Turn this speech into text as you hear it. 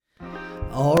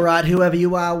All right, whoever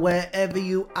you are, wherever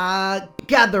you are,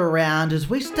 gather around as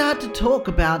we start to talk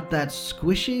about that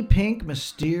squishy, pink,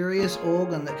 mysterious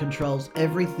organ that controls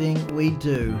everything we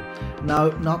do.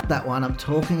 No, not that one. I'm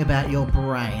talking about your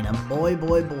brain. And boy,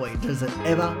 does it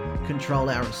ever control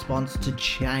our response to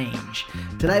change.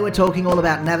 Today we're talking all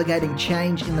about navigating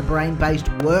change in the brain-based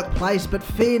workplace, but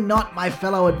fear not, my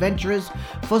fellow adventurers,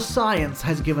 for science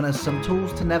has given us some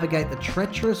tools to navigate the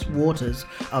treacherous waters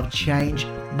of change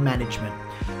management.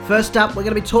 First up, we're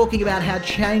going to be talking about how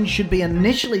change should be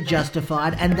initially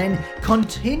justified and then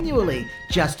continually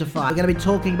justified. We're going to be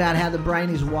talking about how the brain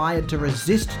is wired to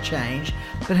resist change,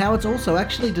 but how it's also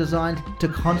actually designed to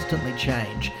constantly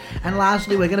change. And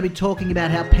lastly, we're going to be talking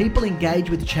about how people engage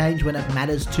with change when it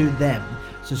matters to them.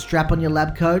 So strap on your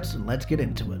lab coats and let's get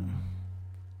into it.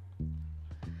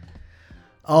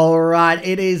 Alright,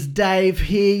 it is Dave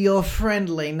here, your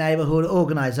friendly neighbourhood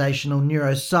organisational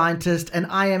neuroscientist, and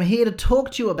I am here to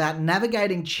talk to you about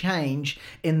navigating change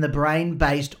in the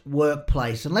brain-based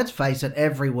workplace. And let's face it,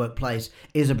 every workplace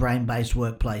is a brain-based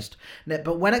workplace.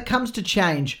 But when it comes to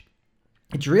change,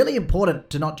 it's really important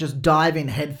to not just dive in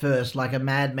headfirst like a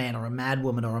madman or a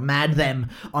madwoman or a mad them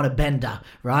on a bender,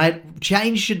 right?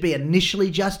 Change should be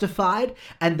initially justified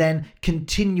and then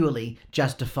continually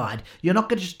justified. You're not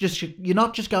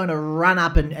just going to run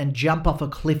up and jump off a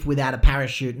cliff without a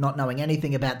parachute, not knowing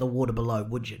anything about the water below,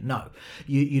 would you? No.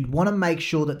 You'd want to make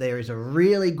sure that there is a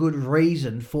really good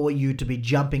reason for you to be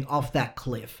jumping off that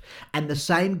cliff. And the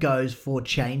same goes for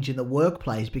change in the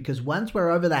workplace, because once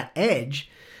we're over that edge,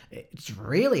 it's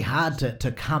really hard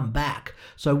to come back.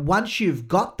 So once you've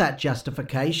got that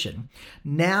justification,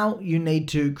 now you need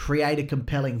to create a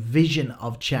compelling vision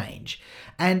of change.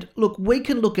 And look, we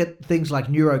can look at things like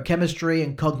neurochemistry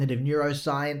and cognitive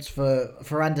neuroscience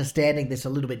for understanding this a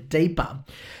little bit deeper.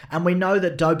 And we know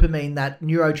that dopamine, that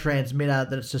neurotransmitter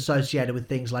that's associated with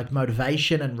things like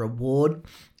motivation and reward,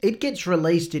 it gets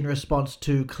released in response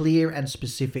to clear and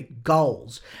specific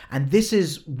goals. And this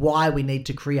is why we need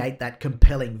to create that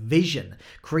compelling vision.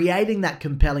 Creating that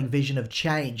compelling vision of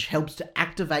change helps to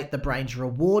activate the brain's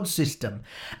reward system.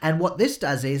 And what this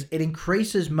does is it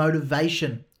increases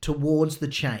motivation towards the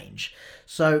change.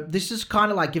 So this is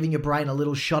kind of like giving your brain a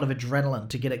little shot of adrenaline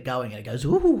to get it going. And it goes,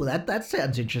 ooh, that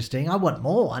sounds interesting. I want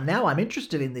more. And now I'm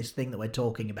interested in this thing that we're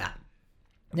talking about.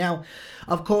 Now,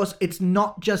 of course, it's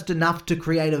not just enough to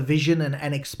create a vision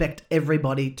and expect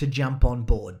everybody to jump on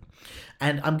board.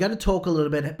 And I'm going to talk a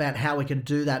little bit about how we can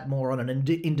do that more on an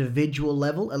individual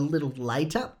level a little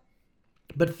later.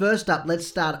 But first up, let's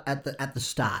start at the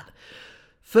start.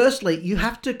 Firstly, you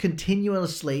have to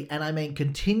continuously, and I mean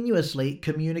continuously,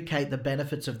 communicate the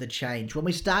benefits of the change. When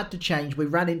we start to change, we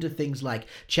run into things like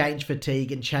change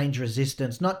fatigue and change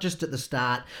resistance, not just at the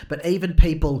start, but even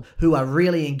people who are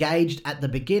really engaged at the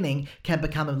beginning can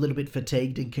become a little bit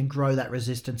fatigued and can grow that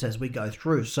resistance as we go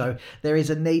through. So there is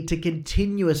a need to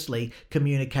continuously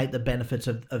communicate the benefits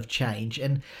of change.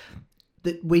 And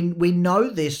we know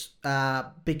this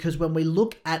because when we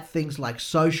look at things like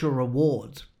social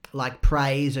rewards, like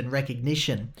praise and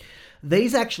recognition,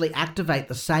 these actually activate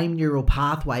the same neural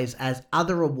pathways as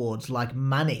other rewards like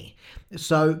money.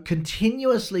 So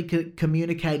continuously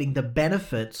communicating the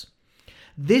benefits,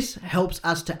 this helps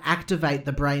us to activate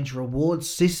the brain's reward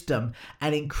system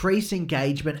and increase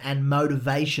engagement and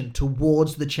motivation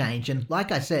towards the change. And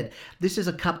like I said, this is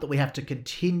a cup that we have to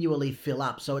continually fill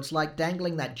up. So it's like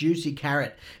dangling that juicy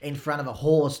carrot in front of a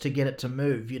horse to get it to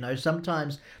move. You know,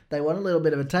 sometimes they want a little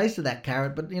bit of a taste of that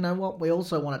carrot, but you know what? We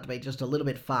also want it to be just a little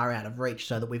bit far out of reach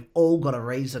so that we've all got a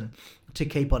reason to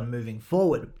keep on moving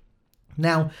forward.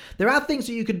 Now, there are things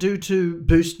that you can do to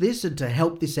boost this and to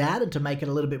help this out and to make it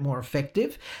a little bit more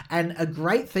effective. And a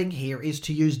great thing here is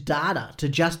to use data to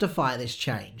justify this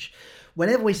change.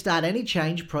 Whenever we start any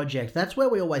change project, that's where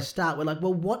we always start. We're like,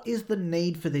 well, what is the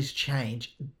need for this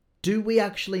change? Do we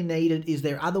actually need it? Is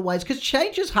there other ways? Because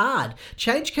change is hard.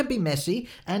 Change can be messy,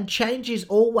 and change is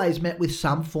always met with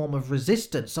some form of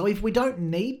resistance. So if we don't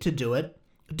need to do it,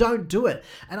 don't do it.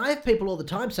 And I have people all the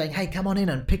time saying, hey, come on in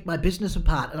and pick my business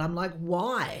apart. And I'm like,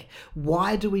 why?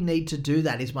 Why do we need to do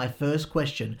that is my first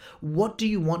question. What do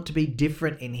you want to be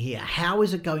different in here? How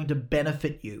is it going to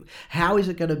benefit you? How is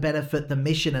it going to benefit the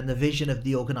mission and the vision of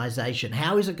the organization?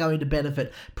 How is it going to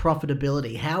benefit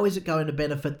profitability? How is it going to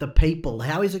benefit the people?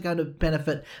 How is it going to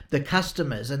benefit the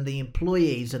customers and the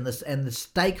employees and the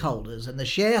stakeholders and the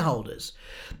shareholders?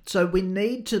 So we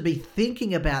need to be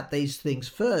thinking about these things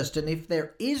first. And if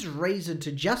there is reason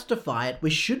to justify it,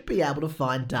 we should be able to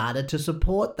find data to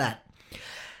support that.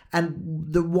 And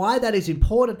the why that is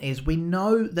important is we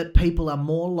know that people are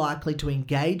more likely to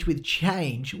engage with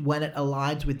change when it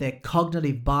aligns with their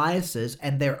cognitive biases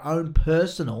and their own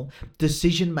personal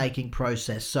decision-making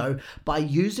process. So by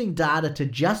using data to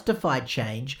justify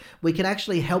change, we can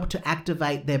actually help to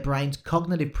activate their brain's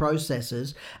cognitive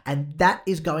processes, and that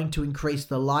is going to increase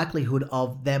the likelihood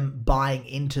of them buying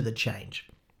into the change.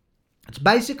 It's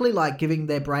basically like giving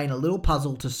their brain a little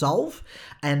puzzle to solve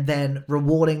and then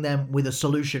rewarding them with a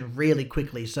solution really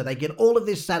quickly. So they get all of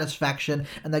this satisfaction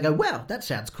and they go, wow, that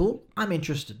sounds cool. I'm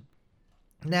interested.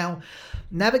 Now,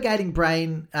 navigating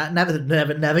change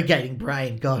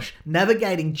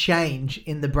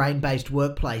in the brain-based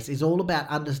workplace is all about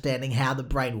understanding how the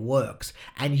brain works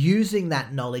and using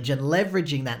that knowledge and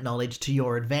leveraging that knowledge to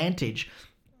your advantage.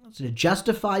 So to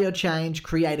justify your change,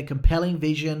 create a compelling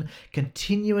vision,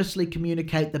 continuously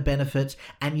communicate the benefits,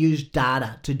 and use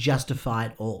data to justify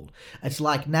it all. It's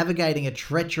like navigating a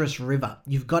treacherous river.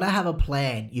 You've got to have a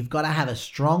plan. You've got to have a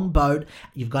strong boat.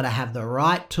 You've got to have the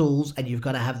right tools, and you've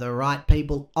got to have the right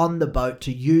people on the boat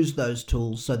to use those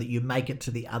tools so that you make it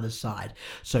to the other side.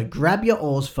 So grab your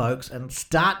oars, folks, and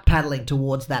start paddling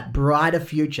towards that brighter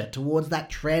future, towards that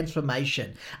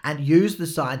transformation, and use the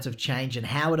science of change and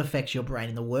how it affects your brain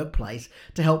in the workplace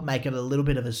to help make it a little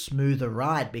bit of a smoother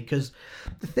ride. Because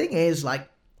the thing is, like,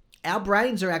 our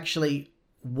brains are actually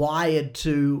wired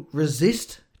to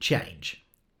resist change,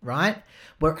 right?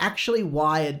 We're actually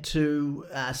wired to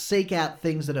seek out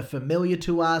things that are familiar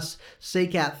to us,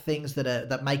 seek out things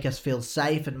that make us feel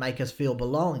safe and make us feel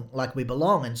like we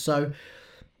belong. And so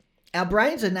our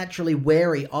brains are naturally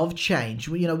wary of change.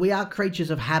 We are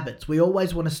creatures of habits. We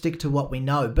always want to stick to what we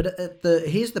know. But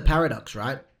here's the paradox,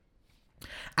 right?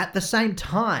 At the same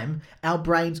time, our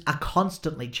brains are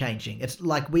constantly changing. It's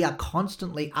like we are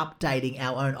constantly updating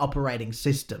our own operating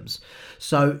systems.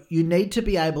 So you need to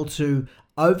be able to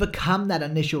overcome that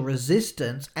initial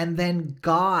resistance and then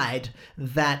guide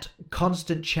that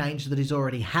constant change that is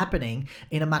already happening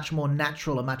in a much more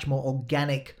natural, a much more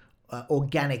organic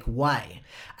way.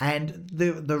 And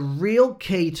the real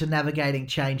key to navigating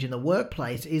change in the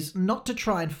workplace is not to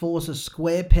try and force a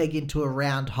square peg into a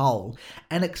round hole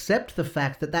and accept the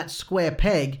fact that that square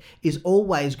peg is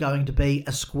always going to be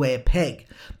a square peg.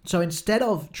 So instead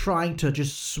of trying to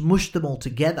just smush them all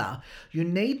together, you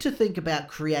need to think about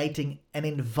creating an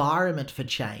environment for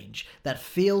change that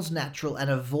feels natural and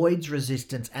avoids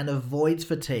resistance and avoids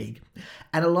fatigue.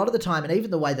 And a lot of the time, and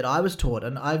even the way that I was taught,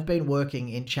 and I've been working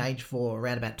in change for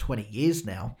around about 20 years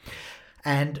now,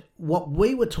 and what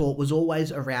we were taught was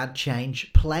always around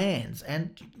change plans.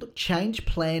 And look, change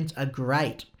plans are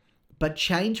great, but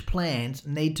change plans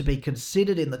need to be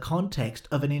considered in the context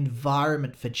of an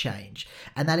environment for change.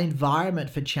 And that environment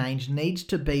for change needs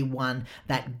to be one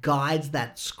that guides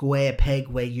that square peg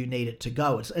where you need it to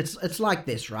go. It's like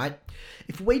this, right?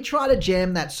 If we try to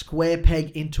jam that square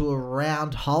peg into a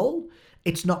round hole,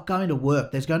 it's not going to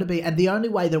work. And the only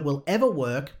way that it will ever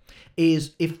work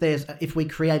is if we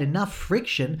create enough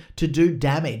friction to do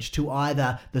damage to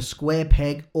either the square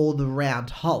peg or the round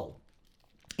hole.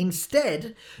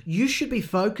 Instead, you should be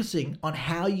focusing on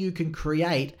how you can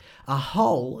create a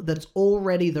hole that's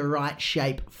already the right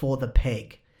shape for the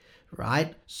peg,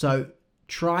 right? So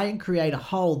try and create a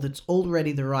hole that's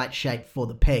already the right shape for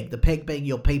the peg being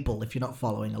your people if you're not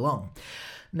following along.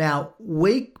 Now,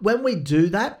 when we do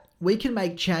that, we can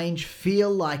make change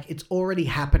feel like it's already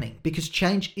happening, because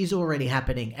change is already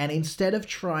happening. And instead of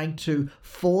trying to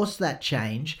force that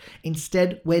change,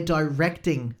 instead we're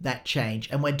directing that change,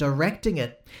 and we're directing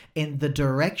it in the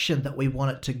direction that we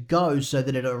want it to go so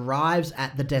that it arrives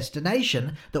at the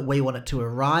destination that we want it to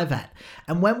arrive at.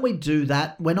 And when we do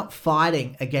that, we're not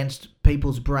fighting against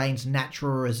people's brains'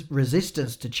 natural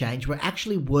resistance to change. We're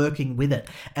actually working with it,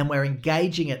 and we're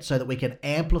engaging it so that we can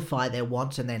amplify their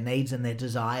wants and their needs and their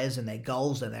desires and their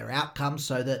goals and their outcomes,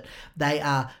 so that they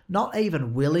are not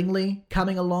even willingly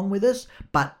coming along with us,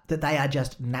 but that they are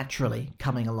just naturally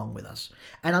coming along with us.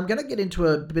 And I'm going to get into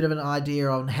a bit of an idea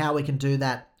on how we can do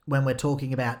that when we're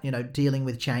talking about, dealing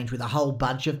with change with a whole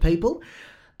bunch of people.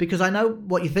 Because I know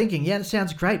what you're thinking. Yeah, it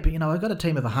sounds great, but I've got a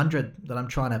team of 100 that I'm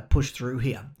trying to push through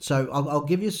here. So I'll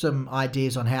give you some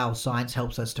ideas on how science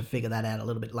helps us to figure that out a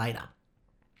little bit later.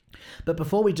 But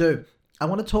before we do, I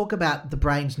want to talk about the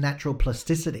brain's natural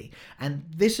plasticity. And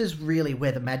this is really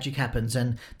where the magic happens.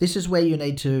 And this is where you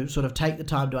need to sort of take the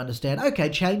time to understand, okay,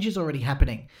 change is already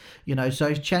happening.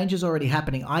 So change is already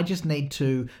happening. I just need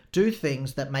to do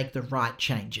things that make the right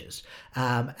changes.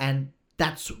 And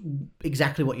that's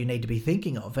exactly what you need to be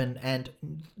thinking of. And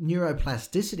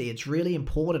neuroplasticity, it's really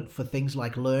important for things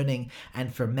like learning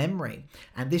and for memory.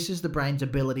 And this is the brain's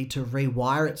ability to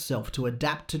rewire itself to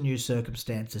adapt to new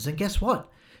circumstances. And guess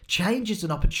what? Change is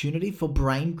an opportunity for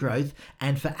brain growth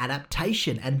and for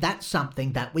adaptation. And that's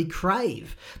something that we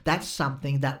crave. That's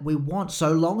something that we want,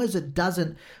 so long as it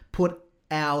doesn't put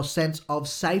our sense of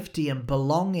safety and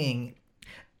belonging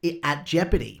at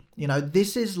jeopardy.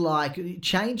 This is like,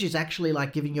 change is actually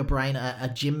like giving your brain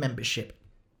a gym membership.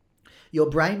 Your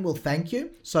brain will thank you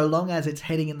so long as it's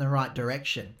heading in the right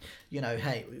direction.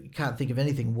 Hey, you can't think of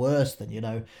anything worse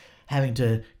than, having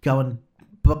to go and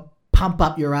pump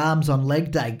up your arms on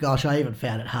leg day. Gosh, I even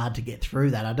found it hard to get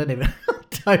through that. I don't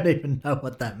even know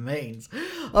what that means.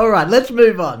 All right, let's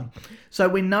move on. So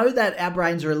we know that our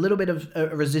brains are a little bit of a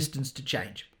resistance to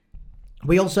change.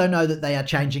 We also know that they are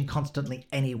changing constantly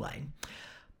anyway.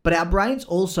 But our brains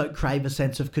also crave a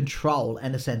sense of control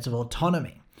and a sense of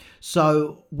autonomy.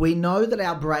 So we know that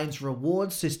our brain's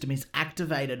reward system is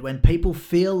activated when people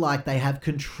feel like they have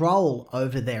control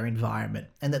over their environment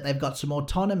and that they've got some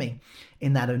autonomy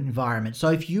in that environment. So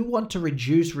if you want to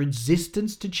reduce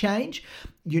resistance to change,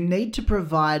 you need to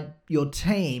provide your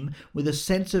team with a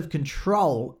sense of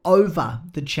control over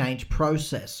the change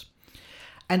process.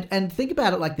 And think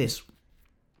about it like this.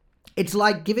 It's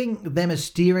like giving them a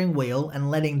steering wheel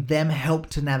and letting them help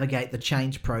to navigate the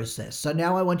change process. So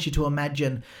now I want you to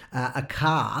imagine a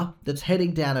car that's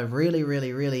heading down a really,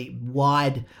 really, really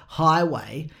wide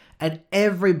highway, and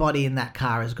everybody in that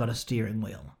car has got a steering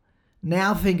wheel.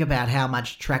 Now think about how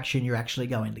much traction you're actually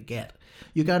going to get.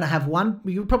 You're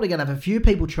probably going to have a few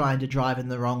people trying to drive in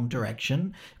the wrong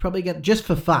direction. Probably just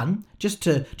for fun, just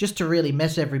to really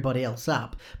mess everybody else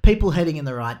up. People heading in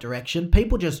the right direction.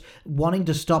 People just wanting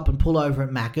to stop and pull over at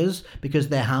Macca's because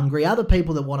they're hungry. Other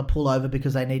people that want to pull over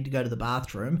because they need to go to the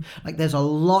bathroom. Like, there's a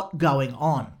lot going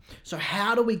on. So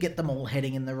how do we get them all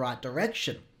heading in the right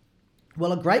direction?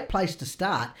 Well, a great place to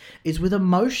start is with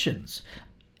emotions.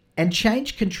 And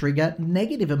change can trigger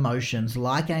negative emotions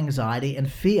like anxiety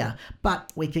and fear,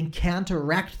 but we can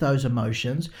counteract those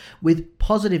emotions with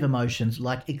positive emotions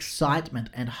like excitement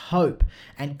and hope.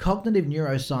 And cognitive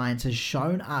neuroscience has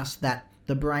shown us that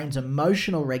the brain's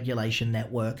emotional regulation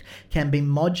network can be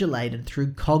modulated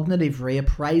through cognitive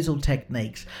reappraisal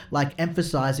techniques like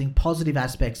emphasizing positive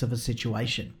aspects of a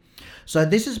situation. So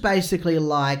this is basically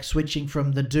like switching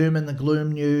from the doom and the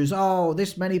gloom news. Oh,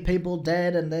 this many people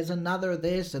dead, and there's another of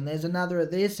this, and there's another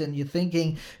of this, and you're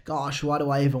thinking, gosh, why do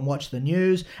I even watch the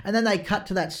news? And then they cut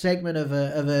to that segment of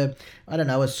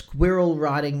a squirrel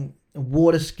riding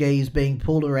water skis being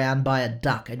pulled around by a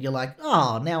duck, and you're like,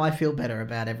 oh, now I feel better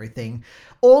about everything.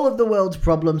 All of the world's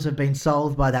problems have been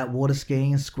solved by that water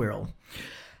skiing squirrel.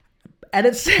 And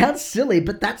it sounds silly,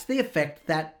 but that's the effect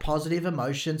that positive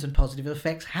emotions and positive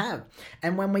effects have.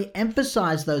 And when we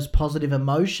emphasize those positive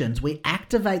emotions, we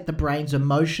activate the brain's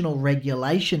emotional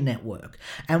regulation network.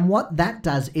 And what that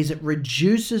does is it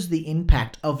reduces the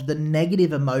impact of the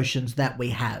negative emotions that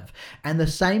we have. And the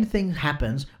same thing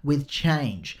happens with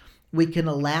change. We can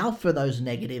allow for those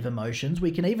negative emotions.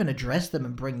 We can even address them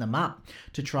and bring them up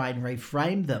to try and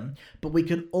reframe them. But we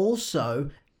can also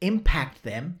impact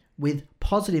them with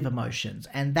positive emotions,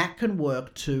 and that can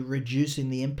work to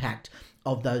reducing the impact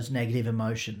of those negative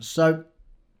emotions. So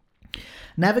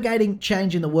navigating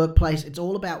change in the workplace, it's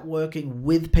all about working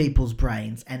with people's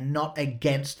brains and not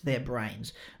against their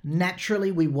brains.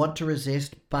 Naturally, we want to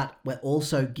resist, but we're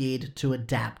also geared to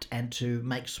adapt and to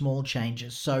make small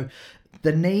changes. So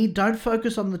don't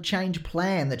focus on the change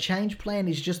plan. The change plan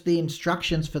is just the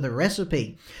instructions for the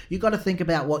recipe. You got to think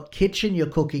about what kitchen you're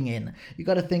cooking in. You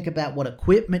got to think about what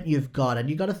equipment you've got, and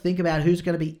you got to think about who's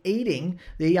going to be eating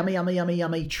the yummy, yummy, yummy,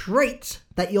 yummy treats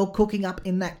that you're cooking up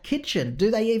in that kitchen.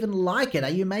 Do they even like it? Are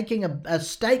you making a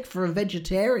steak for a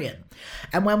vegetarian?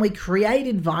 And when we create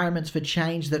environments for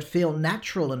change that feel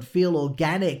natural and feel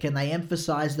organic, and they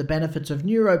emphasize the benefits of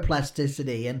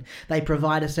neuroplasticity, and they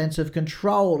provide a sense of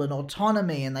control and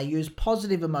autonomy, and they use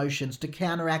positive emotions to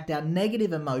counteract our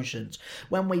negative emotions.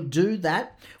 When we do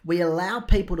that, we allow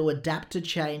people to adapt to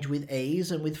change with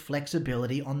ease and with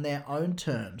flexibility on their own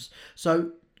terms.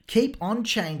 So keep on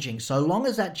changing so long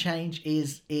as that change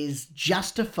is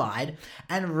justified,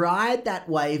 and ride that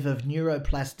wave of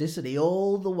neuroplasticity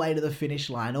all the way to the finish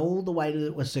line, all the way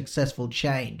to a successful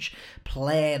change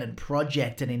plan and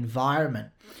project and environment.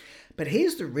 But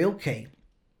here's the real key.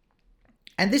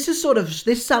 And this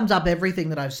sums up everything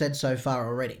that I've said so far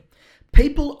already.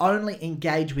 People only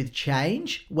engage with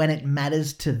change when it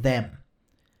matters to them.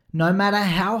 No matter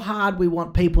how hard we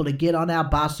want people to get on our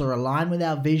bus or align with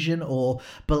our vision or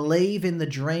believe in the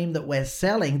dream that we're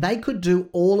selling, they could do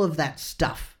all of that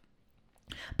stuff.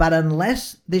 But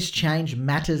unless this change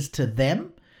matters to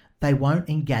them, they won't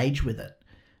engage with it.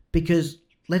 Because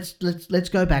let's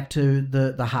go back to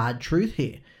the hard truth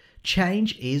here.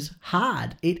 Change is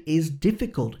hard. It is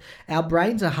difficult. Our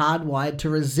brains are hardwired to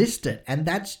resist it, and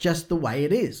that's just the way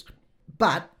it is.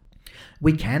 But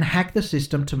we can hack the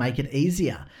system to make it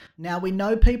easier. Now, we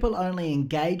know people only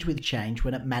engage with change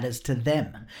when it matters to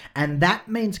them, and that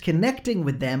means connecting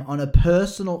with them on a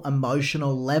personal,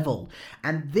 emotional level.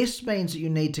 And this means that you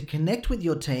need to connect with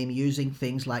your team using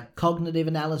things like cognitive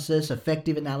analysis,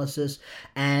 affective analysis,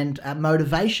 and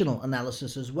motivational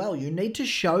analysis as well. You need to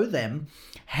show them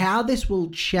how this will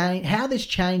change, how this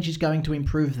change is going to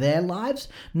improve their lives,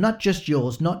 not just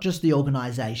yours, not just the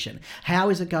organization. How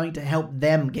is it going to help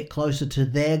them get closer to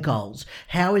their goals?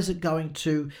 How is it going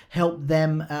to help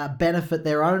them benefit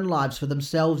their own lives for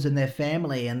themselves and their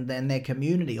family and then their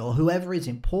community or whoever is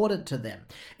important to them?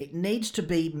 It needs to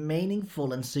be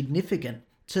meaningful and significant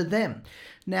to them.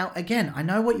 Now, again, I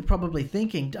know what you're probably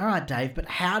thinking. All right, Dave, but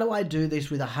how do I do this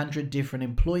with 100 different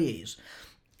employees?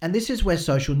 And this is where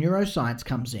social neuroscience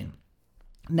comes in.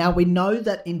 Now, we know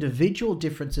that individual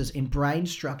differences in brain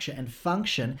structure and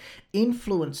function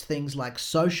influence things like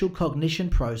social cognition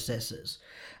processes,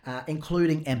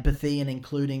 including empathy and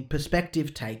including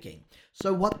perspective taking.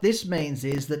 So what this means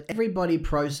is that everybody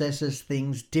processes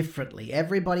things differently.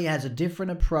 Everybody has a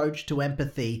different approach to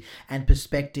empathy and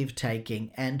perspective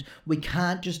taking, and we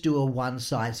can't just do a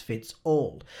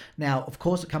one-size-fits-all. Now, of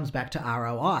course, it comes back to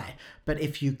ROI, but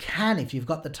if you've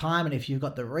got the time and if you've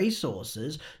got the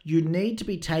resources, you need to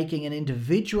be taking an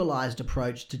individualized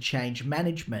approach to change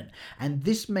management. And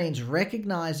this means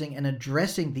recognizing and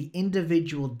addressing the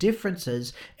individual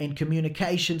differences in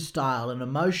communication style and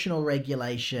emotional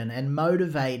regulation and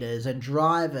motivators and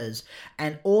drivers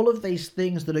and all of these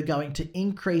things that are going to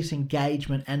increase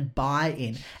engagement and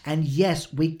buy-in. And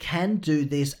yes, we can do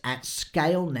this at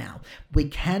scale now. We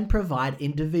can provide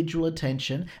individual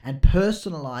attention and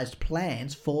personalized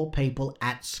plans for people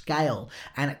at scale.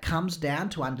 And it comes down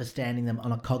to understanding them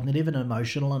on a cognitive and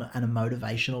emotional and a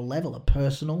motivational level, a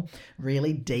personal,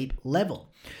 really deep level.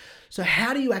 So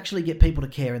how do you actually get people to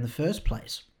care in the first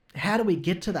place? How do we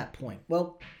get to that point?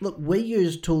 Well, look, we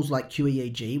use tools like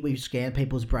QEEG. We scan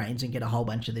people's brains and get a whole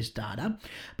bunch of this data.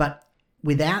 But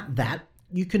without that,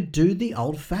 you can do the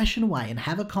old-fashioned way and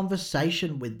have a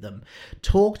conversation with them.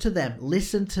 Talk to them,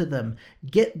 listen to them,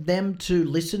 get them to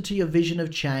listen to your vision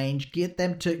of change, get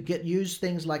them to use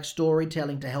things like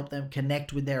storytelling to help them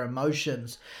connect with their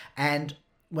emotions. And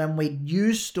when we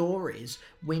use stories,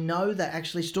 we know that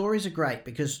actually stories are great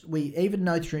because we even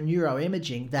know through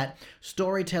neuroimaging that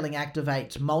storytelling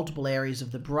activates multiple areas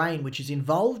of the brain, which is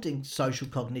involved in social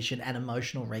cognition and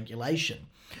emotional regulation.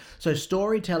 So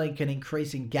storytelling can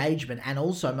increase engagement and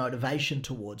also motivation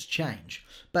towards change.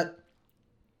 But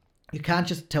you can't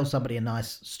just tell somebody a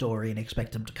nice story and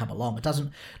expect them to come along. It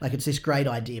doesn't, like, it's this great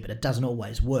idea, but it doesn't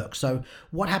always work. So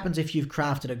what happens if you've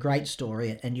crafted a great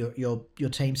story and your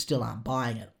team still aren't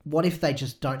buying it? What if they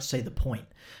just don't see the point,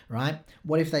 right?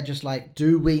 What if they just like,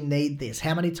 do we need this?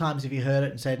 How many times have you heard it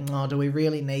and said, oh, do we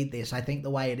really need this? I think the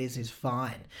way it is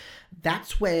fine.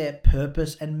 That's where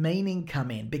purpose and meaning come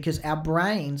in, because our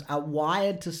brains are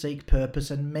wired to seek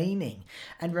purpose and meaning.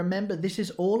 And remember, this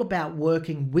is all about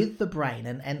working with the brain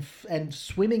and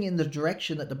swimming in the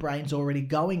direction that the brain's already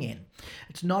going in.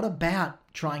 It's not about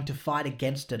trying to fight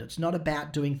against it. It's not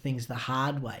about doing things the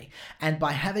hard way. And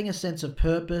by having a sense of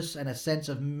purpose and a sense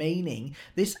of meaning,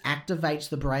 this activates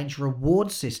the brain's reward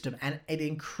system and it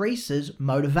increases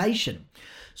motivation.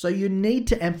 So you need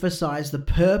to emphasize the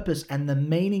purpose and the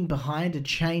meaning behind a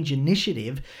change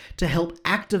initiative to help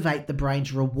activate the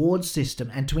brain's reward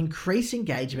system and to increase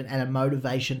engagement and a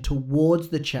motivation towards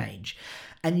the change.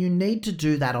 And you need to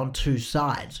do that on two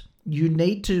sides. You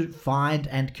need to find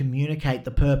and communicate the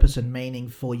purpose and meaning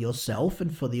for yourself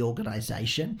and for the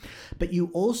organization, but you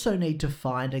also need to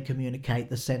find and communicate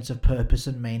the sense of purpose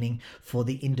and meaning for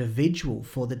the individual,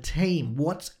 for the team.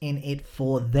 What's in it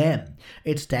for them?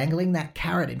 It's dangling that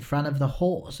carrot in front of the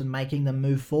horse and making them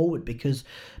move forward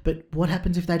but what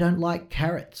happens if they don't like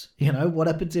carrots? You know, what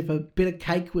happens if a bit of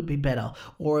cake would be better,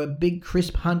 or a big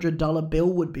crisp $100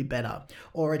 bill would be better,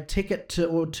 or a ticket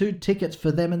or two tickets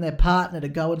for them and their partner to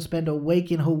go and spend a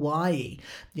week in Hawaii?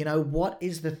 You know, what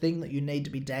is the thing that you need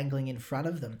to be dangling in front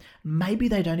of them? Maybe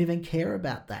they don't even care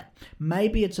about that.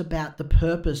 Maybe it's about the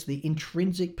purpose, the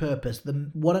intrinsic purpose,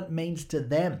 what it means to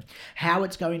them, how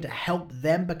it's going to help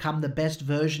them become the best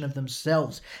version of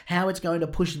themselves, how it's going to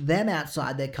push them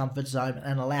outside their comfort zone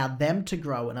and allow them to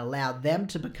grow and allow them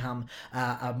to become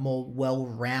a more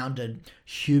well-rounded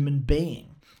human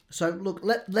being. So look,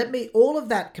 let me, all of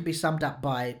that can be summed up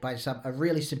by a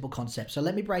really simple concept. So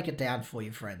let me break it down for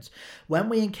you, friends. When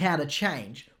we encounter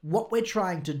change, what we're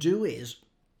trying to do is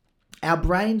our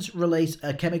brains release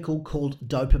a chemical called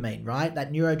dopamine, right?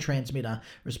 That neurotransmitter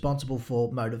responsible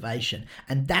for motivation.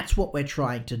 And that's what we're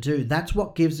trying to do. That's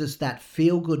what gives us that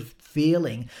feel-good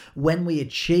feeling when we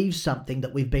achieve something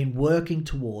that we've been working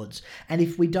towards. And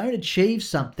if we don't achieve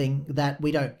something that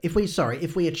we don't, if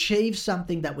we achieve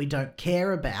something that we don't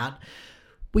care about,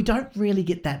 we don't really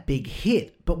get that big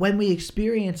hit. But when we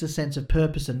experience a sense of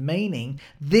purpose and meaning,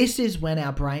 this is when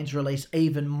our brains release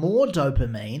even more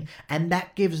dopamine, and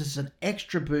that gives us an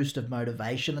extra boost of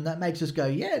motivation, and that makes us go,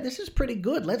 yeah, this is pretty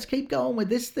good. Let's keep going with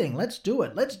this thing. Let's do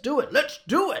it. Let's do it. Let's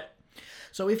do it.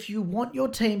 So if you want your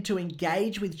team to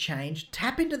engage with change,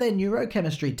 tap into their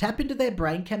neurochemistry, tap into their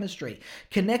brain chemistry,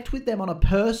 connect with them on a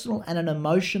personal and an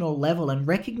emotional level, and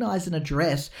recognize and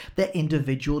address their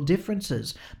individual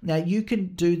differences. Now, you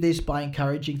can do this by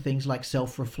encouraging things like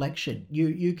self-reflection.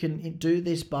 You can do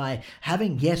this by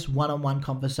having, yes, one-on-one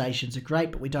conversations are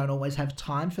great, but we don't always have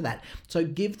time for that. So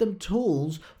give them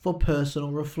tools for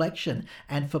personal reflection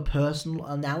and for personal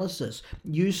analysis.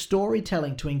 Use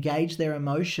storytelling to engage their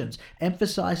emotions.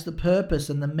 Emphasize the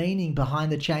purpose and the meaning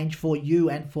behind the change for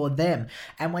you and for them.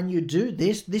 And when you do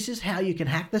this, this is how you can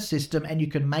hack the system and you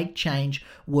can make change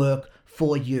work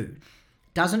for you.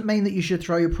 Doesn't mean that you should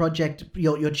throw your project,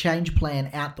 your change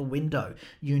plan out the window.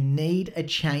 You need a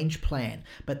change plan,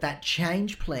 but that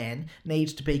change plan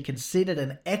needs to be considered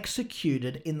and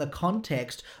executed in the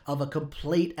context of a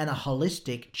complete and a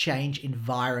holistic change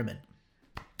environment.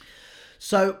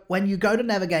 So when you go to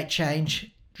navigate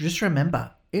change, just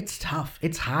remember, it's tough,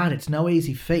 it's hard, it's no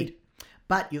easy feat.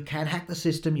 But you can hack the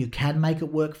system, you can make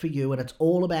it work for you, and it's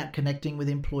all about connecting with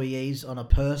employees on a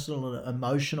personal and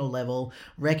emotional level,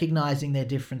 recognizing their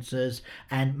differences,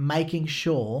 and making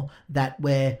sure that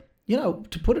we're,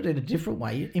 to put it in a different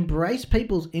way, embrace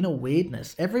people's inner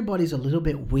weirdness. Everybody's a little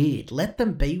bit weird. Let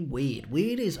them be weird.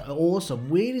 Weird is awesome.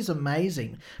 Weird is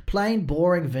amazing. Plain,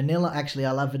 boring, vanilla. Actually,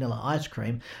 I love vanilla ice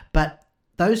cream, but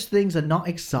those things are not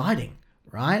exciting.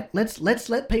 Right? Let's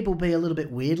let people be a little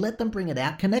bit weird. Let them bring it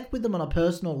out. Connect with them on a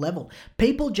personal level.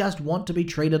 People just want to be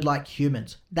treated like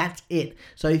humans. That's it.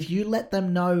 So if you let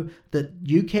them know that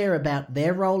you care about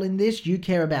their role in this, you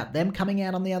care about them coming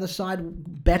out on the other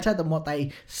side better than what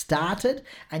they started,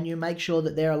 and you make sure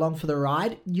that they're along for the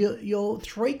ride, you're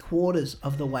 3/4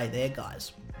 of the way there,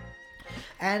 guys.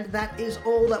 And that is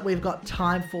all that we've got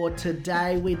time for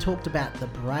today. We talked about the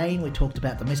brain, we talked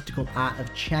about the mystical art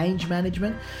of change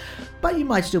management, but you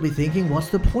might still be thinking, what's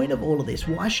the point of all of this?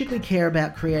 Why should we care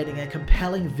about creating a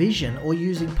compelling vision or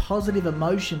using positive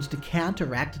emotions to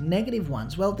counteract negative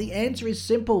ones? Well, the answer is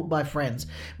simple, my friends.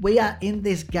 We are in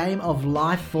this game of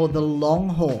life for the long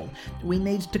haul. We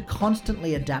need to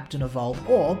constantly adapt and evolve,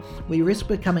 or we risk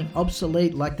becoming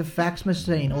obsolete like the fax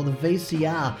machine or the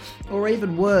VCR, or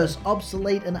even worse,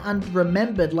 obsolete and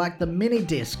unremembered like the mini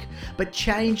disc. But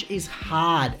change is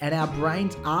hard, and our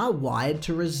brains are wired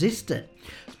to resist it.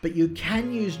 But you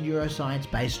can use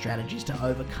neuroscience-based strategies to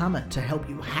overcome it, to help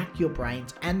you hack your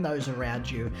brains and those around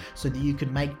you so that you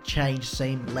can make change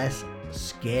seem less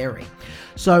scary.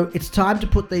 So it's time to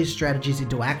put these strategies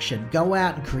into action. Go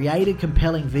out and create a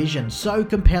compelling vision, so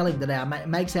compelling that it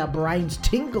makes our brains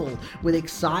tingle with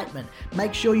excitement.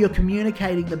 Make sure you're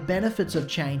communicating the benefits of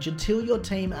change until your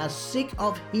team are sick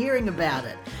of hearing about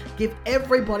it. Give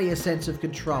everybody a sense of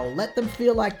control. Let them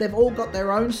feel like they've all got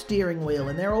their own steering wheel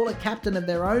and they're all a captain of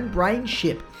their own brain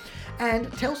ship.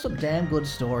 And tell some damn good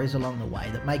stories along the way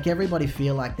that make everybody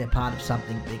feel like they're part of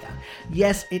something bigger.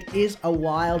 Yes, it is a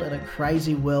wild and a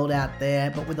crazy world out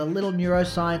there, but with a little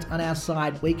neuroscience on our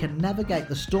side, we can navigate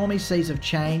the stormy seas of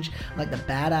change like the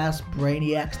badass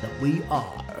brainiacs that we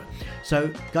are.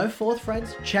 So go forth,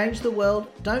 friends, change the world.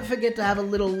 Don't forget to have a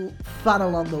little fun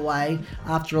along the way.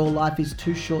 After all, life is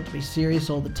too short to be serious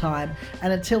all the time.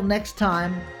 And until next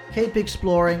time, keep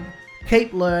exploring,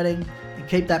 keep learning, and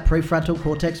keep that prefrontal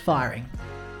cortex firing.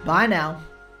 Bye now.